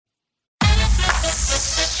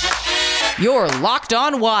You're Locked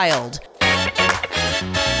On Wild.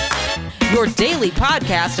 Your daily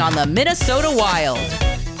podcast on the Minnesota Wild.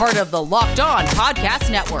 Part of the Locked On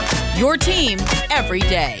Podcast Network. Your team every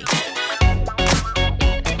day.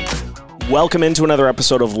 Welcome into another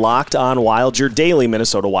episode of Locked On Wild, your daily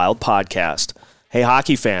Minnesota Wild podcast. Hey,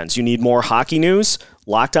 hockey fans, you need more hockey news?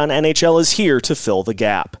 Locked On NHL is here to fill the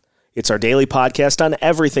gap. It's our daily podcast on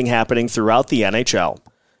everything happening throughout the NHL.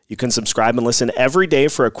 You can subscribe and listen every day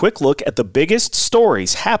for a quick look at the biggest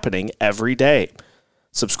stories happening every day.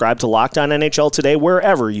 Subscribe to Locked On NHL today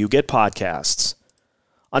wherever you get podcasts.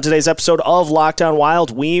 On today's episode of Locked On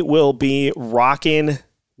Wild, we will be rocking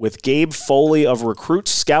with Gabe Foley of Recruit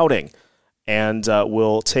Scouting, and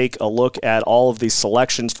we'll take a look at all of the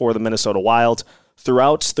selections for the Minnesota Wild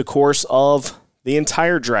throughout the course of the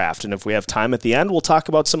entire draft. And if we have time at the end, we'll talk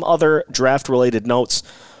about some other draft-related notes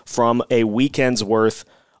from a weekend's worth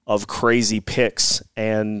of crazy picks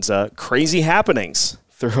and crazy happenings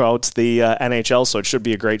throughout the NHL, so it should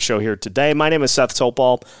be a great show here today. My name is Seth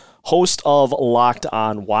Topal, host of Locked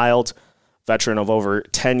On Wild, veteran of over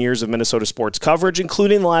 10 years of Minnesota sports coverage,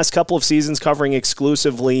 including the last couple of seasons covering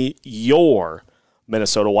exclusively your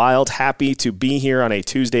Minnesota Wild. Happy to be here on a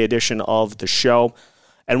Tuesday edition of the show,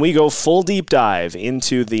 and we go full deep dive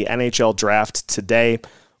into the NHL draft today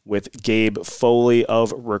with Gabe Foley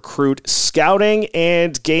of Recruit Scouting.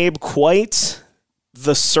 And Gabe, quite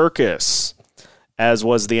the circus, as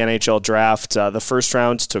was the NHL draft. The first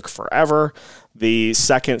round took forever. The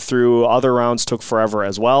second through other rounds took forever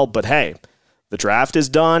as well. But hey, the draft is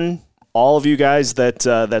done. All of you guys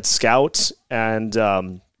that scout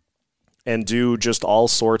and do just all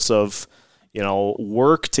sorts of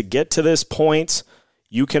work to get to this point,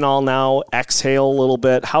 you can all now exhale a little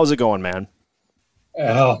bit. How's it going, man?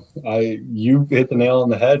 You hit the nail on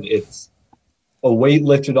the head. It's a weight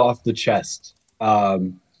lifted off the chest.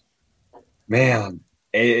 Man,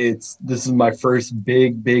 this is my first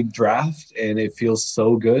big draft, and it feels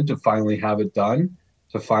so good to finally have it done,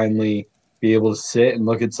 to finally be able to sit and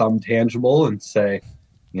look at something tangible and say,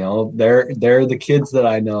 they're the kids that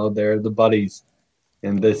I know, they're the buddies,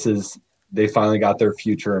 and they finally got their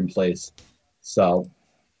future in place. So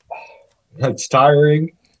it's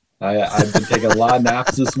tiring. I've been taking a lot of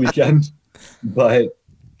naps this weekend, but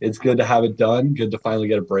it's good to have it done. Good to finally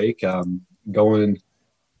get a break. Going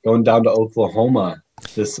down to Oklahoma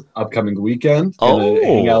this upcoming weekend. Gonna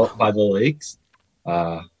hang out by the lakes.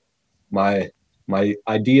 My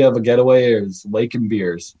idea of a getaway is lake and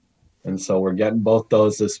beers, and so we're getting both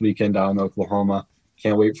those this weekend down in Oklahoma.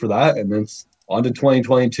 Can't wait for that, and then it's on to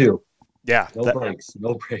 2022. Yeah. No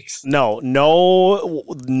breaks. No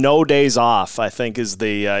days off, I think is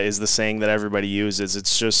the saying that everybody uses.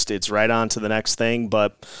 It's right on to the next thing.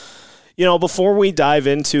 But, before we dive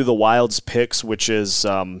into the Wild's picks, which is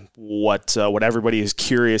what everybody is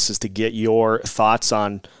curious is to get your thoughts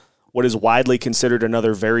on what is widely considered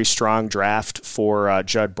another very strong draft for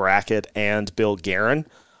Judd Brackett and Bill Guerin.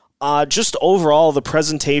 Just overall, the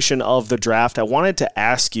presentation of the draft, I wanted to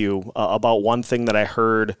ask you about one thing that I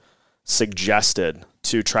heard suggested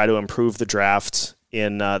to try to improve the draft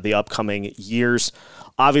in the upcoming years.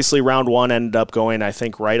 Obviously, round one ended up going, I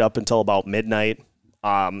think, right up until about midnight.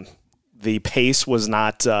 The pace was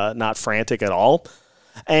not frantic at all.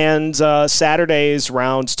 And Saturday's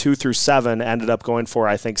rounds 2 through 7 ended up going for,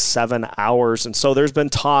 I think, 7 hours. And so there's been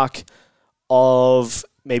talk of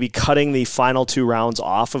maybe cutting the final 2 rounds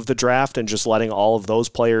off of the draft and just letting all of those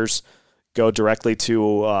players go directly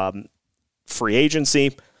to free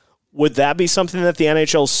agency. Would that be something that the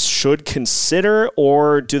NHL should consider,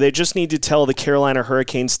 or do they just need to tell the Carolina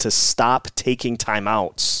Hurricanes to stop taking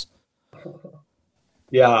timeouts?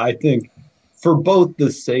 Yeah, I think for both the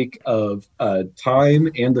sake of time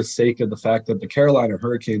and the sake of the fact that the Carolina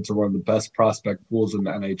Hurricanes are one of the best prospect pools in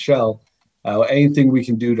the NHL, anything we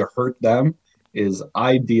can do to hurt them is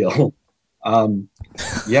ideal. I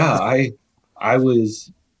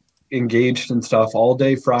was engaged in stuff all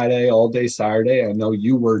day Friday, all day Saturday. I know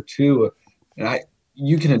you were too. And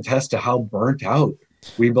you can attest to how burnt out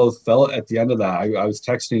we both felt at the end of that. I was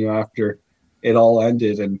texting you after it all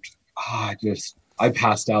ended, and I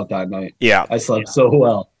passed out that night. Yeah. I slept so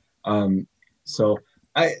well. So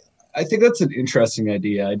I think that's an interesting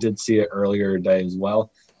idea. I did see it earlier today as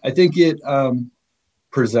well. I think it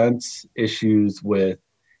presents issues with,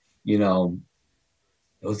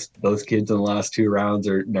 those kids in the last 2 rounds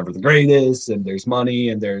are never the greatest, and there's money,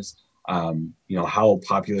 and there's how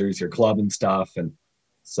popular is your club and stuff, and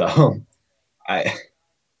so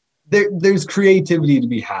there's creativity to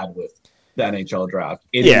be had with the NHL draft.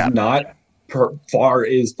 It is not far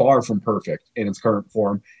from perfect in its current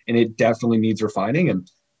form, and it definitely needs refining. And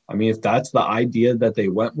I mean, if that's the idea that they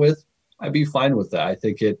went with, I'd be fine with that. I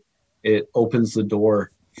think it opens the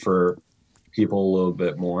door for people a little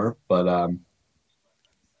bit more, but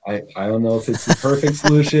I don't know if it's the perfect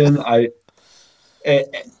solution.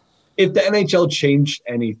 If the NHL changed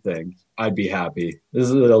anything, I'd be happy. This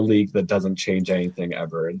is a league that doesn't change anything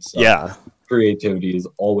ever, and so creativity is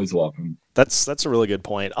always welcome. That's a really good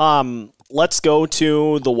point. Let's go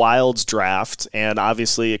to the Wild's draft, and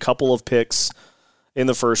obviously a couple of picks in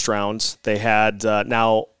the first round. They had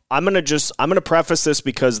now. I'm gonna preface this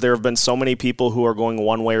because there have been so many people who are going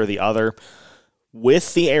one way or the other.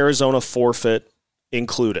 With the Arizona forfeit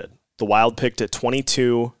included, the Wild picked at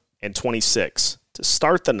 22 and 26 to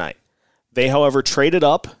start the night. They, however, traded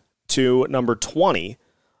up to number 20,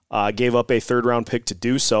 gave up a third-round pick to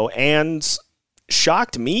do so, and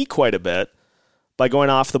shocked me quite a bit by going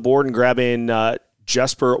off the board and grabbing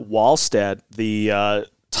Jesper Wallstedt, the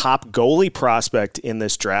top goalie prospect in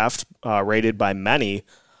this draft, rated by many.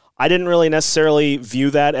 I didn't really necessarily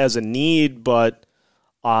view that as a need, but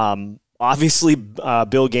obviously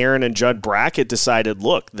Bill Guerin and Judd Brackett decided,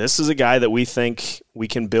 look, this is a guy that we think we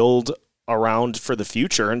can build around for the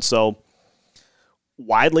future, and so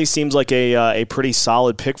widely seems like a pretty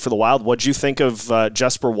solid pick for the Wild. What'd you think of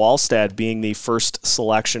Jesper Wallstedt being the first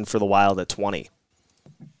selection for the Wild at 20?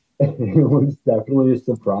 It was definitely a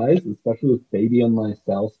surprise, especially with Fabian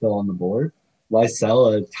Lysell still on the board.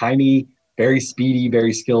 Lysell, a tiny, very speedy,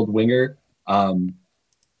 very skilled winger.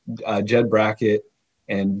 Judd Brackett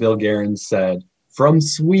and Bill Guerin said, from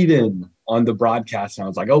Sweden on the broadcast. And I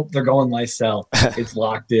was like, oh, they're going Lysell. It's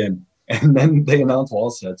locked in. And then they announced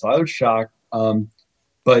Wallstedt. So I was shocked.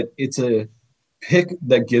 But it's a pick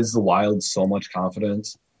that gives the Wild so much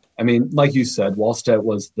confidence. I mean, like you said, Wallstedt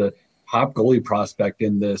was the top goalie prospect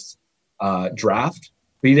in this draft.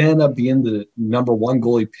 But he ended up being the number one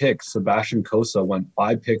goalie pick. Sebastian Cossa went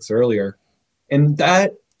 5 picks earlier. And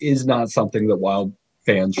that is not something that Wild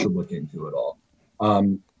fans should look into at all.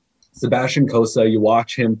 Sebastian Cossa, you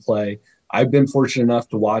watch him play. I've been fortunate enough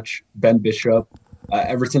to watch Ben Bishop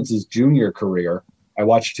ever since his junior career. I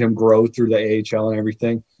watched him grow through the AHL and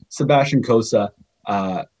everything. Sebastian Cossa,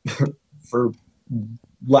 for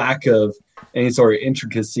lack of any sort of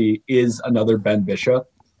intricacy, is another Ben Bishop.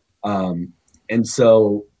 And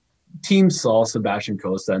so teams saw Sebastian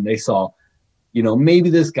Cossa and they saw, maybe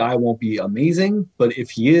this guy won't be amazing, but if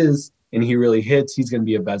he is and he really hits, he's going to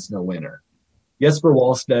be a Vezina winner. Jesper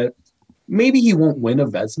Wallstedt, maybe he won't win a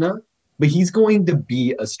Vezina, but he's going to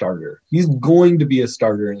be a starter. He's going to be a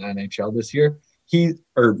starter in the NHL this year.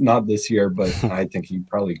 Or not this year, but I think he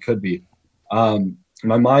probably could be. My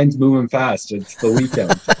mind's moving fast. It's the weekend.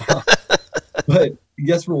 But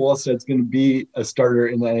Jesper Wallstedt's going to be a starter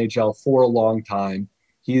in the NHL for a long time.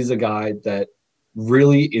 He's a guy that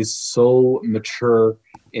really is so mature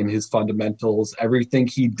in his fundamentals. Everything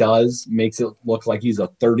he does makes it look like he's a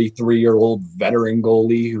 33-year-old veteran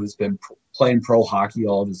goalie who's been playing pro hockey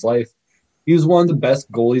all of his life. He was one of the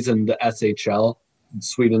best goalies in the SHL,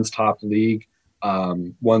 Sweden's top league.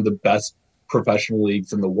 One of the best professional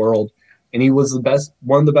leagues in the world. And he was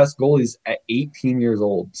one of the best goalies at 18 years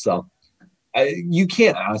old. So you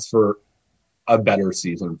can't ask for a better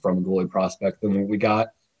season from a goalie prospect than what we got.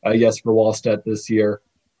 Jesper Wallstedt this year.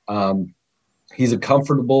 He's a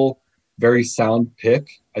comfortable, very sound pick.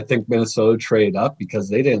 I think Minnesota traded up because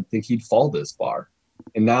they didn't think he'd fall this far.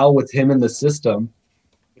 And now with him in the system,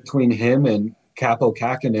 between him and Kaapo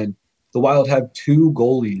Kähkönen, the Wild have 2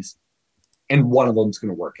 goalies, and one of them's going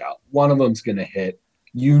to work out. One of them's going to hit.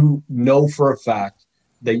 You know for a fact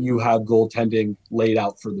that you have goaltending laid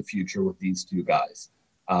out for the future with these 2 guys.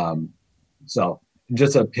 So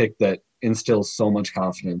just a pick that instills so much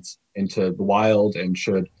confidence into the Wild and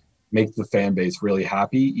should make the fan base really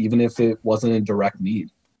happy, even if it wasn't a direct need.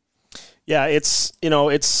 Yeah, it's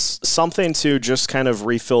something to just kind of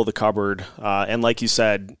refill the cupboard. And like you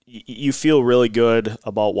said, you feel really good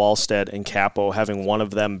about Wallstedt and Kaapo having one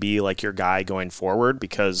of them be like your guy going forward,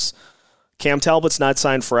 because Cam Talbot's not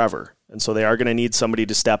signed forever. And so they are going to need somebody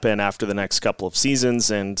to step in after the next couple of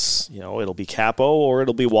seasons. And, it'll be Kaapo or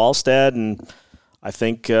it'll be Wallstedt. And I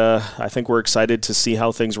think we're excited to see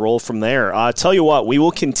how things roll from there. Tell you what, we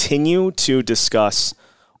will continue to discuss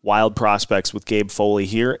Wild prospects with Gabe Foley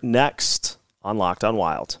here next on Locked on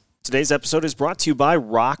Wild. Today's episode is brought to you by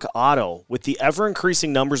Rock Auto. With the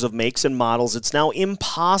ever-increasing numbers of makes and models, it's now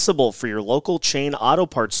impossible for your local chain auto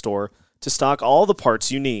parts store to stock all the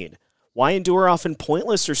parts you need. Why endure often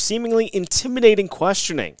pointless or seemingly intimidating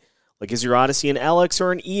questioning? Like, is your Odyssey an LX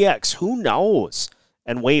or an EX? Who knows?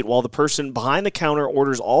 And wait while the person behind the counter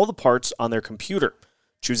orders all the parts on their computer,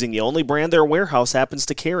 choosing the only brand their warehouse happens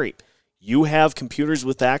to carry. you have computers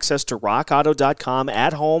with access to rockauto.com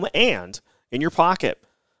at home and in your pocket.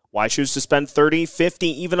 Why choose to spend 30, 50,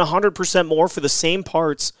 even 100% more for the same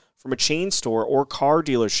parts from a chain store or car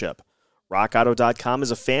dealership? RockAuto.com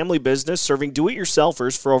is a family business serving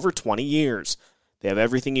do-it-yourselfers for over 20 years. They have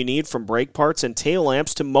everything you need from brake parts and tail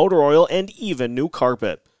lamps to motor oil and even new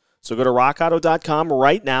carpet. So go to RockAuto.com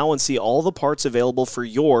right now and see all the parts available for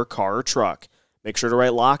your car or truck. Make sure to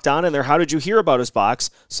write Locked On in their How Did You Hear About Us box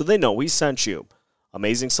so they know we sent you.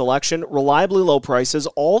 Amazing selection, reliably low prices,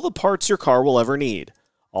 all the parts your car will ever need.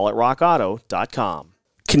 All at RockAuto.com.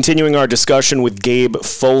 Continuing our discussion with Gabe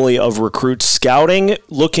Foley of Recruit Scouting,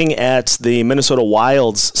 looking at the Minnesota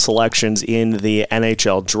Wild's selections in the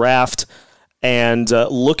NHL draft, and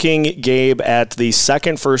looking, Gabe, at the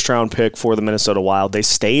second first-round pick for the Minnesota Wild. They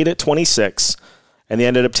stayed at 26, and they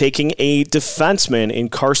ended up taking a defenseman in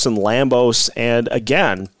Carson Lambos. And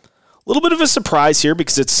again, a little bit of a surprise here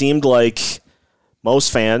because it seemed like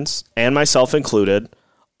most fans, and myself included,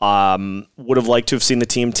 would have liked to have seen the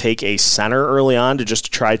team take a center early on to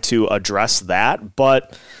just try to address that.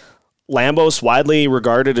 But Lambos, widely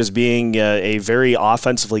regarded as being a very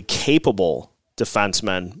offensively capable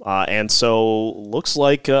defenseman, and so looks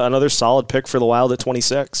like another solid pick for the Wild at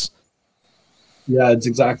 26. Yeah, it's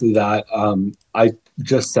exactly that. I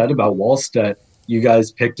just said about Wallstedt, you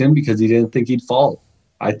guys picked him because you didn't think he'd fall.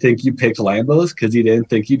 I think you picked Lambos because you didn't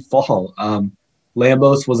think he'd fall.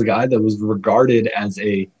 Lambos was a guy that was regarded as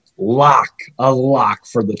a lock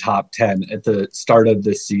for the top 10 at the start of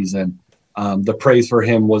this season. The praise for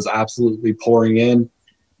him was absolutely pouring in.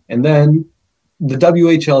 And then the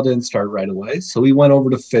WHL didn't start right away. So he went over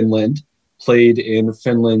to Finland, played in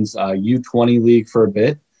Finland's U20 league for a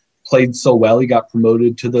bit, played so well he got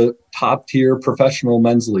promoted to the top tier professional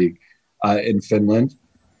men's league in Finland.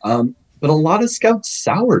 But a lot of scouts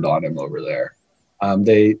soured on him over there.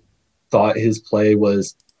 They thought his play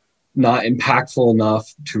was not impactful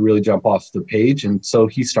enough to really jump off the page. And so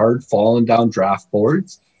he started falling down draft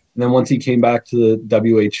boards. And then once he came back to the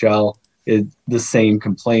WHL, the same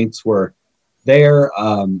complaints were there.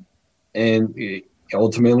 And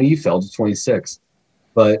ultimately he fell to 26.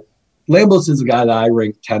 But Lambos is a guy that I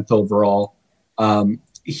ranked 10th overall.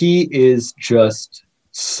 He is just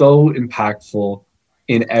so impactful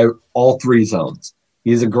in all three zones.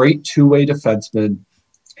 He's a great two-way defenseman.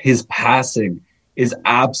 His passing is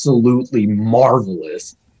absolutely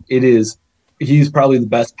marvelous. He's probably the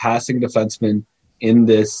best passing defenseman in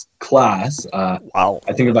this class. Wow.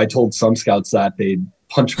 I think if I told some scouts that, they'd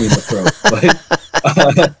punch me in the throat.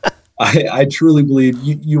 But I truly believe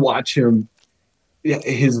you watch him,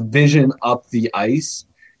 his vision up the ice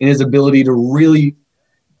and his ability to really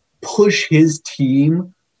push his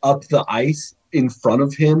team up the ice in front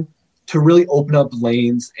of him to really open up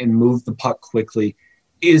lanes and move the puck quickly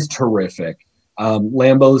is terrific.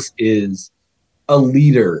 Lambos is a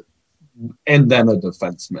leader and then a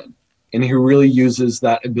defenseman. And he really uses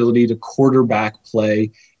that ability to quarterback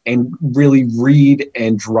play and really read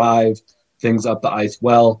and drive things up the ice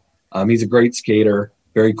well. He's a great skater,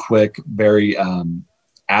 very quick, very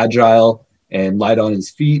agile and light on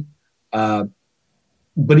his feet.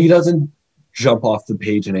 But he doesn't jump off the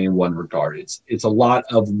page in any one regard. It's a lot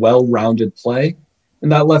of well-rounded play.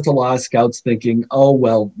 And that left a lot of scouts thinking, oh,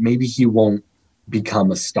 well, maybe he won't become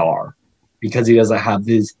a star because he doesn't have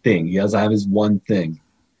his thing. He doesn't have his one thing.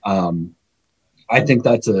 I think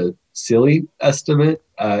that's a silly estimate.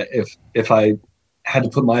 If I had to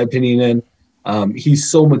put my opinion in, he's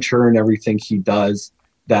so mature in everything he does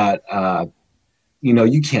that,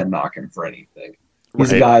 you can't knock him for anything.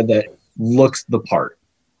 He's a guy that looks the part.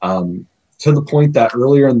 To the point that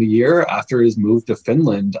earlier in the year, after his move to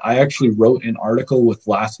Finland, I actually wrote an article with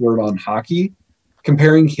Last Word on Hockey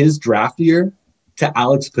comparing his draft year to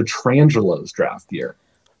Alex Petrangelo's draft year.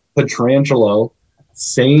 Petrangelo,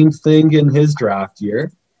 same thing in his draft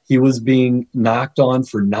year. He was being knocked on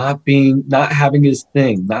for not having his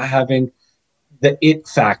thing, not having the it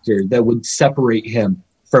factor that would separate him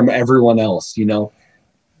from everyone else.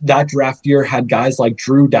 That draft year had guys like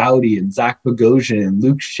Drew Doughty and Zach Bogosian and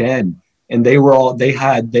Luke Schenn. And they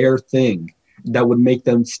had their thing that would make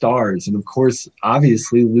them stars. And of course,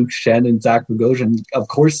 obviously, Luke Schenn and Zach Bogosian, of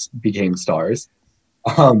course, became stars.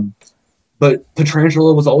 But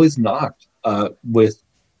Petrangelo was always knocked with,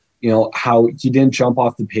 how he didn't jump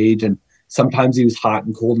off the page. And sometimes he was hot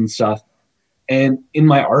and cold and stuff. And in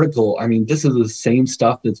my article, this is the same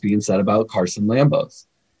stuff that's being said about Carson Lambos.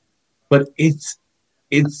 But it's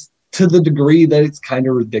to the degree that it's kind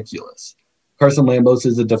of ridiculous. Carson Lambos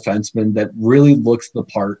is a defenseman that really looks the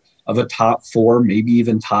part of a top 4, maybe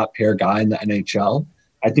even top pair guy in the NHL.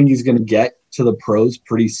 I think he's going to get to the pros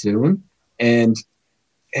pretty soon. And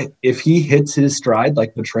if he hits his stride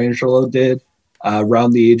like Pietrangelo did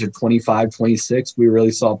around the age of 25, 26, we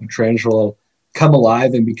really saw Pietrangelo come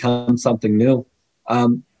alive and become something new.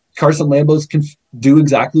 Carson Lambos can do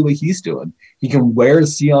exactly what he's doing. He can wear a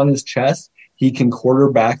C on his chest. He can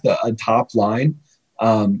quarterback a top line.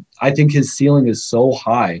 I think his ceiling is so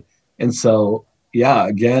high. And so, yeah,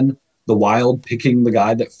 again, the Wild picking the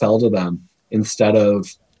guy that fell to them instead of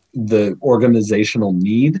the organizational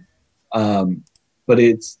need. But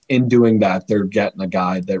it's in doing that, they're getting a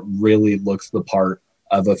guy that really looks the part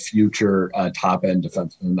of a future top-end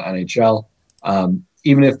defenseman in the NHL.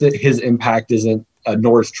 Even if his impact isn't a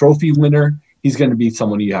Norris Trophy winner, he's going to be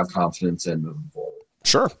someone you have confidence in moving forward.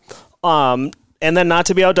 Sure. And then not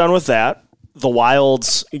to be outdone with that, the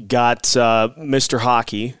Wilds got Mr.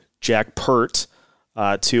 Hockey, Jack Pert,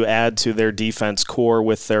 to add to their defense core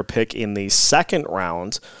with their pick in the second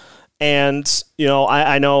round. And,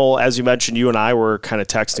 I know, as you mentioned, you and I were kind of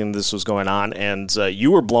texting this was going on, and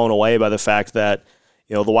you were blown away by the fact that,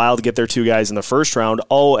 the Wild get their two guys in the first round.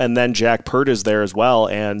 Oh, and then Jack Pert is there as well,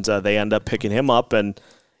 and they end up picking him up. And,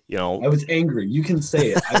 I was angry. You can say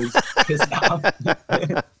it. I was pissed off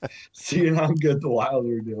seeing how good the Wild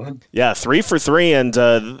were doing. Yeah, 3 for 3, and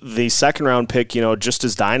the second round pick, just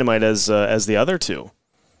as dynamite as the other two.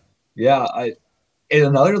 Yeah, and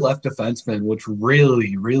another left defenseman, which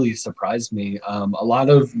really, really surprised me. A lot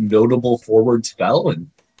of notable forwards fell, and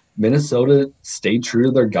Minnesota stayed true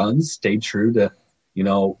to their guns, stayed true to,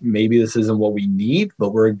 maybe this isn't what we need,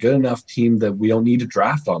 but we're a good enough team that we don't need to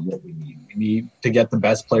draft on what we need. We need to get the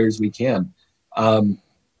best players we can.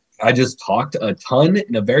 I just talked a ton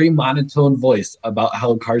in a very monotone voice about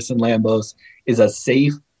how Carson Lambos is a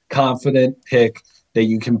safe, confident pick that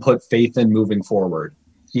you can put faith in moving forward.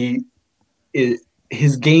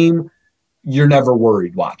 His game, you're never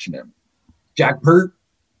worried watching him. Jack Pert,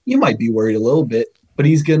 you might be worried a little bit, but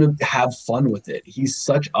he's going to have fun with it. He's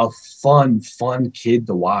such a fun kid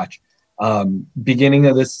to watch. Beginning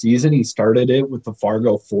of this season, he started it with the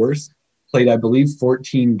Fargo Force, played, I believe,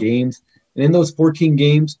 14 games. And in those 14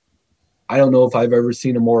 games, I don't know if I've ever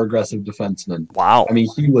seen a more aggressive defenseman. Wow. I mean,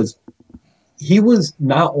 he was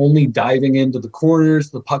not only diving into the corners,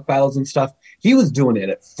 the puck battles and stuff, he was doing it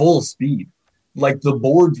at full speed. Like the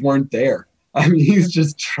boards weren't there. I mean, he's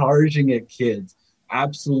just charging at kids.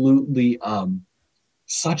 Absolutely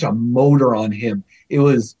such a motor on him. It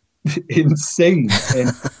was insane,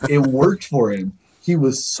 and it worked for him. He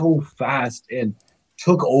was so fast and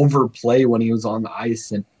took over play when he was on the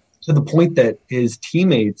ice, and to the point that his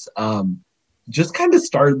teammates just kind of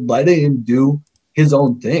started letting him do his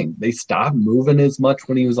own thing. They stopped moving as much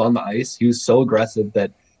when he was on the ice. He was so aggressive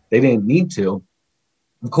that they didn't need to.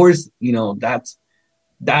 Of course, that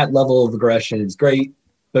level of aggression is great,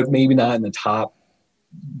 but maybe not in the top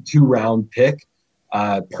 2-round pick.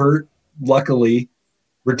 Pert, luckily,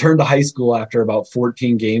 returned to high school after about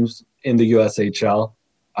 14 games in the USHL,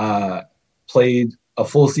 played a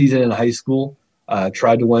full season in high school,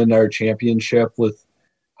 tried to win our championship with,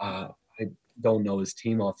 I don't know his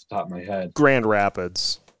team off the top of my head. Grand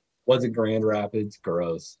Rapids. Was it Grand Rapids?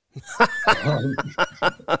 Gross.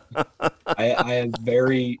 I have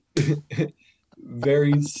very,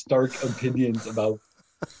 very stark opinions about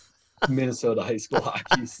Minnesota high school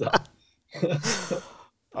hockey. So,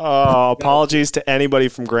 apologies to anybody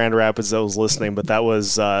from Grand Rapids that was listening, but that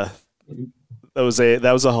was a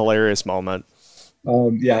hilarious moment.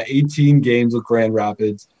 18 games with Grand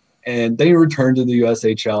Rapids, and then he returned to the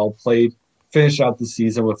USHL, finished out the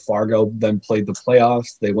season with Fargo, then played the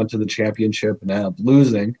playoffs. They went to the championship and ended up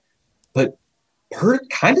losing. But Pert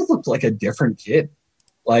kind of looked like a different kid.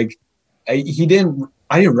 Like I didn't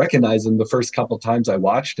recognize him the first couple times I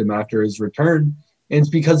watched him after his return. And it's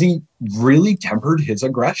because he really tempered his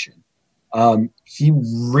aggression. He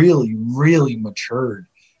really, really matured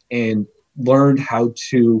and learned how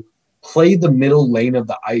to play the middle lane of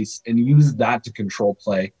the ice and use that to control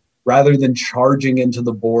play rather than charging into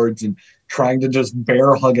the boards and trying to just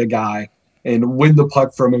bear hug a guy and win the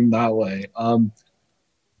puck from him that way.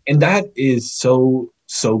 And that is so,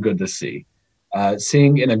 so good to see.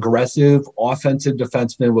 Seeing an aggressive offensive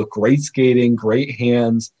defenseman with great skating, great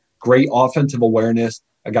hands, great offensive awareness,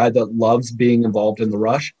 a guy that loves being involved in the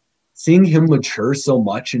rush, seeing him mature so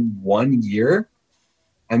much in 1 year,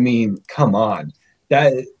 I mean, come on.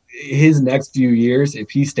 That his next few years,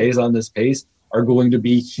 if he stays on this pace, are going to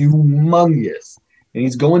be humongous. And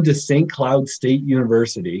he's going to St. Cloud State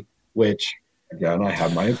University, which, again, I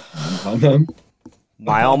have my opinions on them.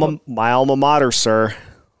 My alma mater, sir.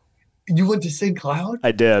 You went to St. Cloud?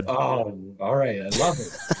 I did. Oh, all right. I love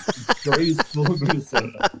it. Greatest school in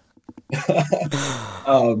Minnesota.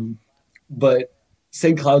 but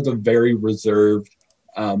St. Cloud's a very reserved,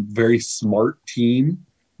 very smart team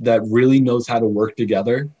that really knows how to work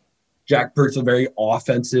together. Jack Pert's a very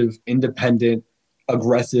offensive, independent,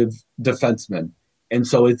 aggressive defenseman. And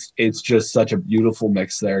so it's just such a beautiful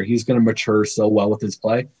mix there. He's going to mature so well with his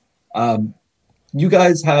play. You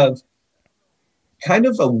guys have kind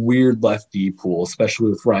of a weird left D pool, especially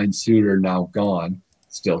with Ryan Suter now gone.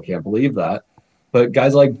 Still can't believe that. But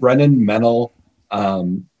guys like Brennan Mennel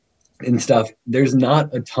and stuff, there's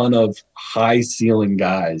not a ton of high ceiling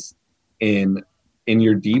guys in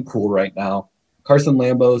your D pool right now. Carson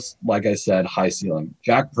Lambos, like I said, high ceiling.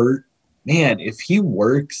 Jack Pert, man, if he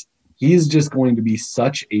works, he's just going to be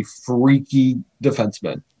such a freaky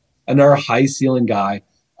defenseman. Another high ceiling guy,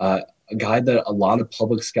 a guy that a lot of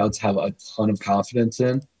public scouts have a ton of confidence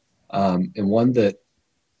in, and one that,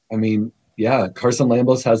 I mean, yeah, Carson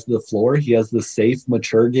Lambos has the floor. He has the safe,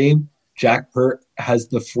 mature game. Jack Pert has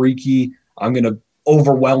the freaky, I'm going to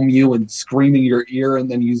overwhelm you and scream in your ear and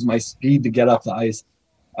then use my speed to get off the ice.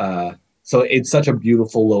 So it's such a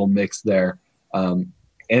beautiful little mix there. And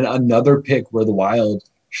another pick where the Wild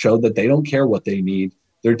showed that they don't care what they need.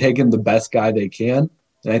 They're taking the best guy they can.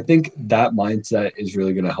 And I think that mindset is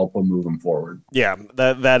really going to help them moving forward. Yeah,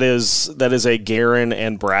 that is a Guerin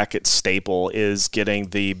and Brackett staple, is getting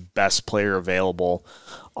the best player available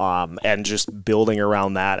and just building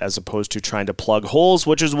around that as opposed to trying to plug holes,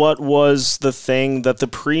 which is what was the thing that the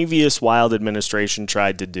previous Wild administration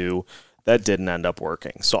tried to do that didn't end up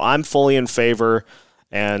working. So I'm fully in favor,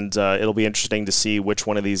 and it'll be interesting to see which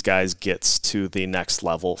one of these guys gets to the next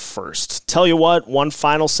level first. Tell you what, one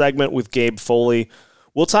final segment with Gabe Foley.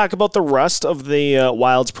 We'll talk about the rest of the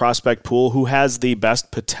Wild's prospect pool, who has the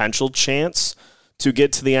best potential chance to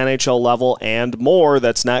get to the NHL level, and more.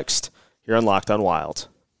 That's next here on Locked On Wild.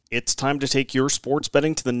 It's time to take your sports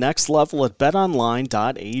betting to the next level at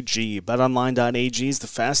betonline.ag. Betonline.ag is the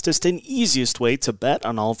fastest and easiest way to bet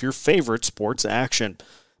on all of your favorite sports action.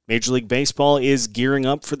 Major League Baseball is gearing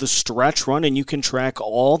up for the stretch run, and you can track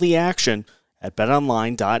all the action at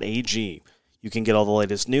betonline.ag. You can get all the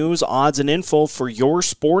latest news, odds, and info for your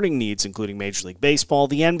sporting needs, including Major League Baseball,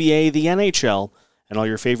 the NBA, the NHL, and all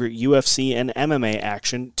your favorite UFC and MMA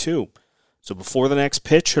action, too. So before the next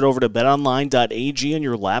pitch, head over to betonline.ag on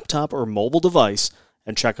your laptop or mobile device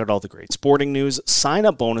and check out all the great sporting news,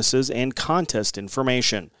 sign-up bonuses, and contest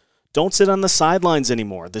information. Don't sit on the sidelines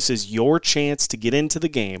anymore. This is your chance to get into the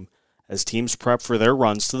game as teams prep for their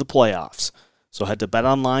runs to the playoffs. So head to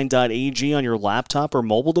betonline.ag on your laptop or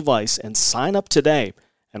mobile device and sign up today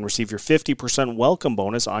and receive your 50% welcome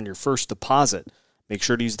bonus on your first deposit. Make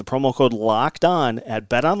sure to use the promo code LOCKEDON at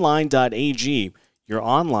betonline.ag, your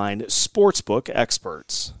online sportsbook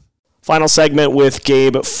experts. Final segment with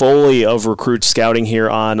Gabe Foley of Recruit Scouting here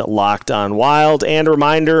on Locked On Wild. And a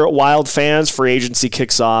reminder, Wild fans, free agency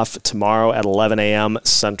kicks off tomorrow at 11 a.m.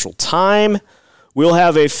 Central Time. We'll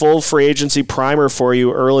have a full free agency primer for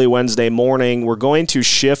you early Wednesday morning. We're going to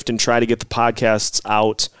shift and try to get the podcasts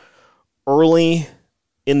out early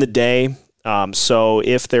in the day. So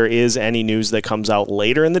if there is any news that comes out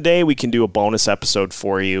later in the day, we can do a bonus episode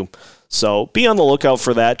for you. So be on the lookout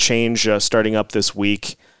for that change starting up this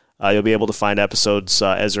week. You'll be able to find episodes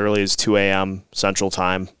as early as 2 a.m. Central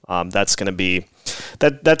Time. That's going to be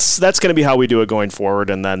that's going to be how we do it going forward.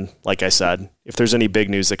 And then, like I said, if there's any big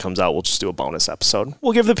news that comes out, we'll just do a bonus episode.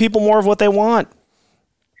 We'll give the people more of what they want.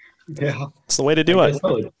 Yeah, it's the way to do it.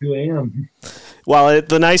 So it's 2 a.m. Well,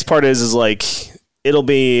 the nice part is like it'll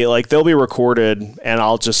be like they'll be recorded, and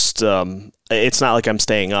I'll just it's not like I'm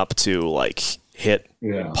staying up to like hit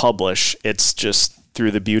publish. It's just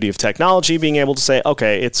through the beauty of technology being able to say,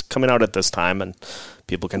 okay, it's coming out at this time, and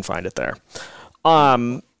people can find it there.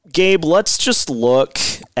 Gabe, let's just look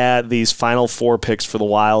at these final four picks for the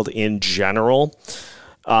Wild in general.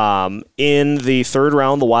 In the third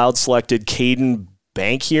round, the Wild selected Caden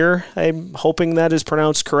Bankier. I'm hoping that is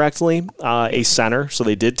pronounced correctly, a center. So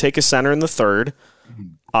they did take a center in the third.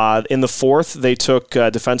 In the fourth, they took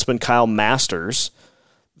defenseman Kyle Masters.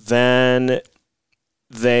 Then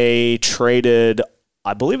they traded,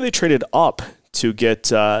 I believe they traded up to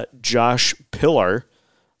get Josh Pillar.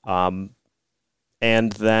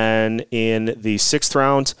 And then in the sixth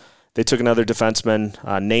round, they took another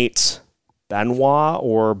defenseman, Nate Benoit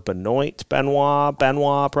or Benoit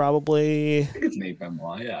probably. I think it's Nate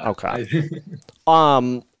Benoit, yeah. Okay.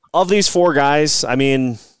 Of these four guys, I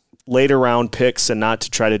mean, later round picks, and not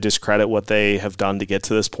to try to discredit what they have done to get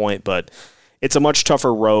to this point, but it's a much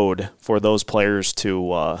tougher road for those players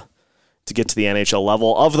to get to the NHL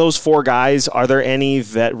level. Of those four guys, are there any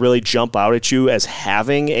that really jump out at you as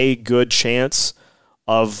having a good chance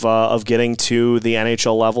of getting to the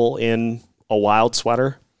NHL level in a Wild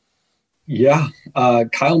sweater? Yeah,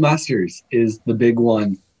 Kyle Masters is the big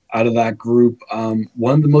one out of that group.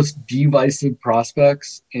 One of the most divisive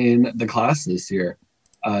prospects in the class this year.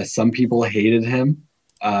 Some people hated him,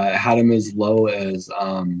 had him as low as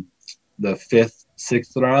the 5th,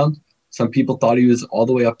 6th round. Some people thought he was all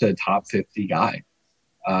the way up to a top 50 guy.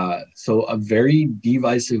 So a very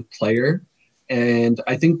divisive player. And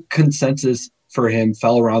I think consensus for him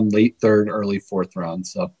fell around late 3rd, early 4th round.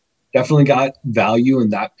 So definitely got value in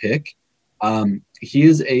that pick. He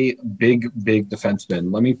is a big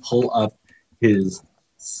defenseman. Let me pull up his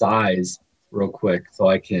size real quick so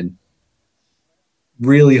I can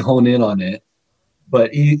really hone in on it.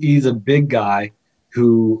 But he's a big guy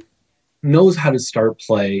who knows how to start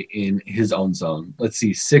play in his own zone. Let's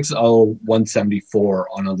see, 6'0", 174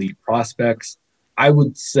 on Elite Prospects. I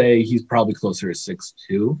would say he's probably closer to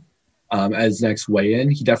 6'2". As next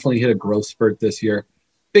weigh-in. He definitely hit a growth spurt this year.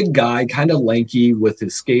 Big guy, kind of lanky with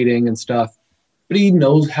his skating and stuff, but he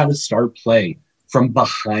knows how to start play from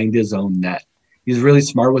behind his own net. He's really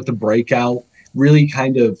smart with the breakout, really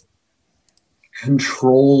kind of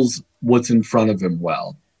controls what's in front of him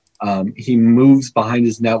well. He moves behind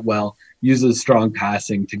his net well, uses strong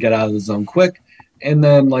passing to get out of the zone quick. And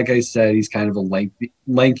then, like I said, he's kind of a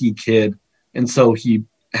lanky kid. And so he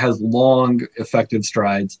has long, effective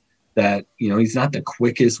strides that, he's not the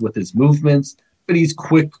quickest with his movements, but he's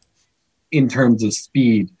quick in terms of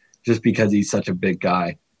speed just because he's such a big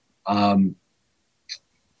guy.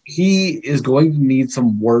 He is going to need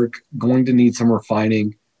some work, going to need some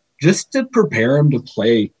refining just to prepare him to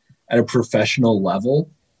play at a professional level.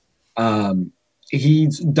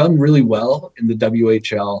 He's done really well in the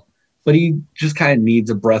WHL, but he just kind of needs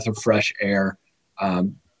a breath of fresh air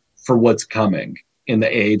for what's coming in the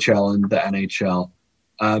AHL and the NHL.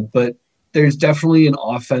 But there's definitely an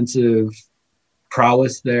offensive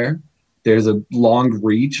prowess there. There's a long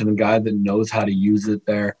reach and a guy that knows how to use it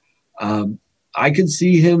there. I could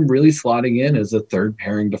see him really slotting in as a 3rd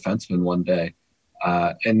pairing defenseman one day.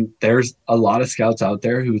 And there's a lot of scouts out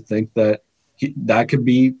there who think that that could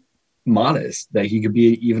be modest, that he could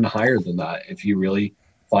be even higher than that if he really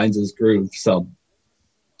finds his groove. So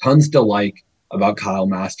tons to like about Kyle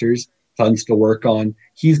Masters, tons to work on.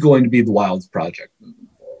 He's going to be the Wild's project moving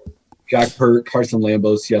forward. Jack Pert, Carson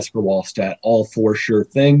Lambos, Jesper Wallstedt, all 4 sure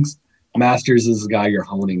things. Masters is the guy you're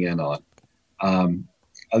honing in on.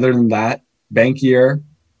 Other than that, Bankier,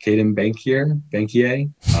 Caden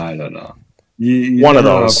Bankier, I don't know. You one of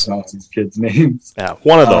those. These kids' names. Yeah,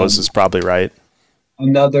 one of those is probably right.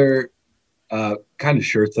 Another kind of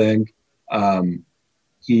sure thing.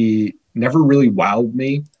 He never really wowed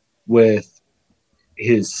me with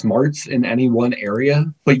his smarts in any one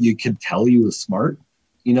area, but you could tell he was smart.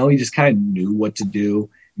 He just kind of knew what to do,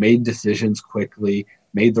 made decisions quickly,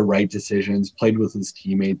 made the right decisions, played with his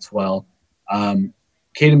teammates well. Caden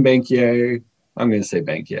Bankier, I'm going to say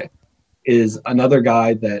Bankier, is another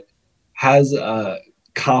guy that has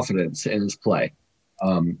confidence in his play.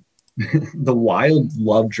 The Wild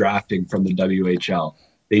love drafting from the WHL.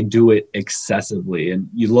 They do it excessively. And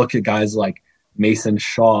you look at guys like Mason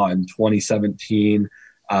Shaw in 2017,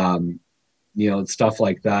 stuff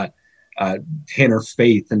like that. Tanner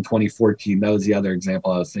Faith in 2014. That was the other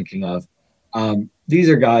example I was thinking of. These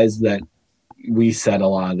are guys that we said a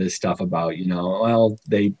lot of this stuff about,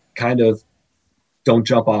 they kind of don't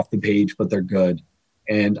jump off the page, but they're good.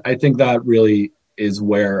 And I think that really is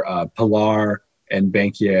where Pilar and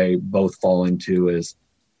Bankier both fall into is,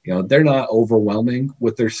 they're not overwhelming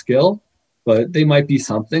with their skill, but they might be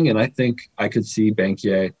something. And I think I could see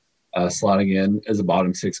Bankier slotting in as a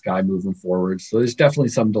bottom 6 guy moving forward. So there's definitely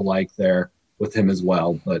something to like there with him as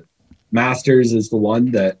well. But Masters is the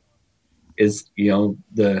one that is,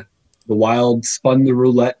 the Wild spun the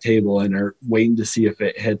roulette table and are waiting to see if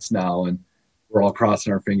it hits now. And we're all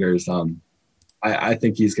crossing our fingers. I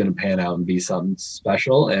think he's going to pan out and be something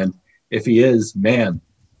special. And if he is, man,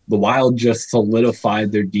 the Wild just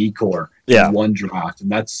solidified their decor in one draft.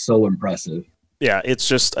 And that's so impressive. Yeah, it's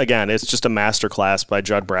just a masterclass by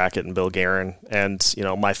Judd Brackett and Bill Guerin. And,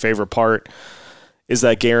 my favorite part is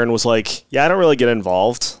that Guerin was like, I don't really get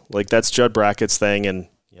involved. Like, that's Judd Brackett's thing. And,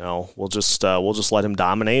 we'll just let him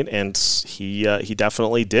dominate. And he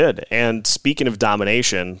definitely did. And speaking of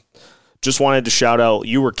domination, just wanted to shout out,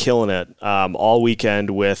 you were killing it all weekend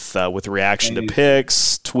with reaction to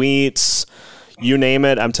picks, tweets, you name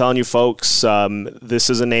it. I'm telling you, folks, this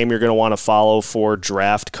is a name you're going to want to follow for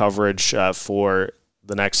draft coverage for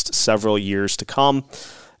the next several years to come.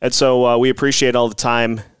 And so we appreciate all the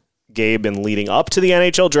time Gabe in leading up to the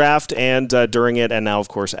NHL draft and during it, and now, of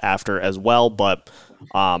course, after as well. But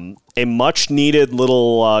a much-needed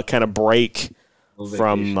little kind of break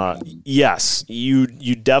from yes, you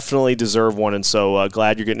definitely deserve one, and so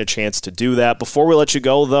glad you're getting a chance to do that. Before we let you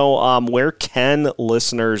go, though, where can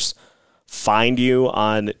listeners find you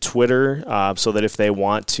on Twitter so that if they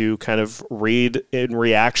want to kind of read in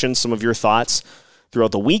reaction some of your thoughts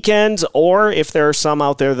throughout the weekend, or if there are some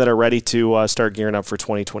out there that are ready to start gearing up for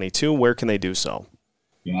 2022, where can they do so?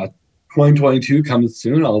 Yeah, 2022 comes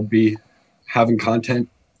soon. I'll be having content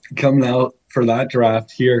coming out for that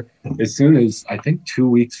draft here as soon as, I think, 2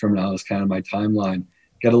 weeks from now is kind of my timeline.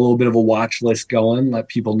 Get a little bit of a watch list going, let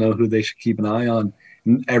people know who they should keep an eye on.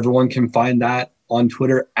 And everyone can find that on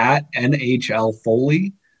Twitter at NHL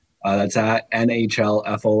Foley. That's at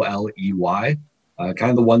NHLFOLEY. Kind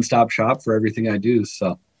of the one-stop shop for everything I do.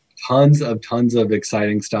 So tons of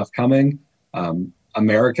exciting stuff coming.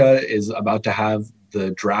 America is about to have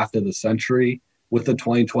the draft of the century with the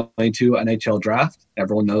 2022 NHL draft.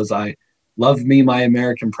 Everyone knows I love my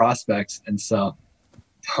American prospects, and so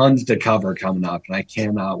tons to cover coming up, and I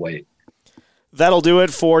cannot wait. That'll do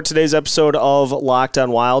it for today's episode of Locked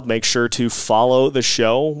on Wild. Make sure to follow the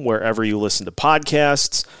show wherever you listen to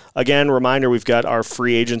podcasts. Again, reminder, we've got our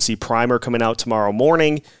free agency primer coming out tomorrow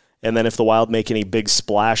morning, and then if the Wild make any big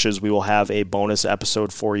splashes, we will have a bonus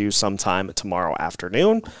episode for you sometime tomorrow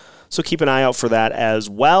afternoon. So keep an eye out for that as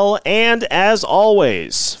well. And as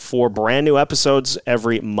always, for brand new episodes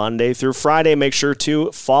every Monday through Friday, make sure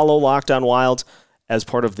to follow Locked on Wild as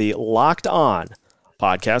part of the Locked On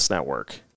Podcast Network.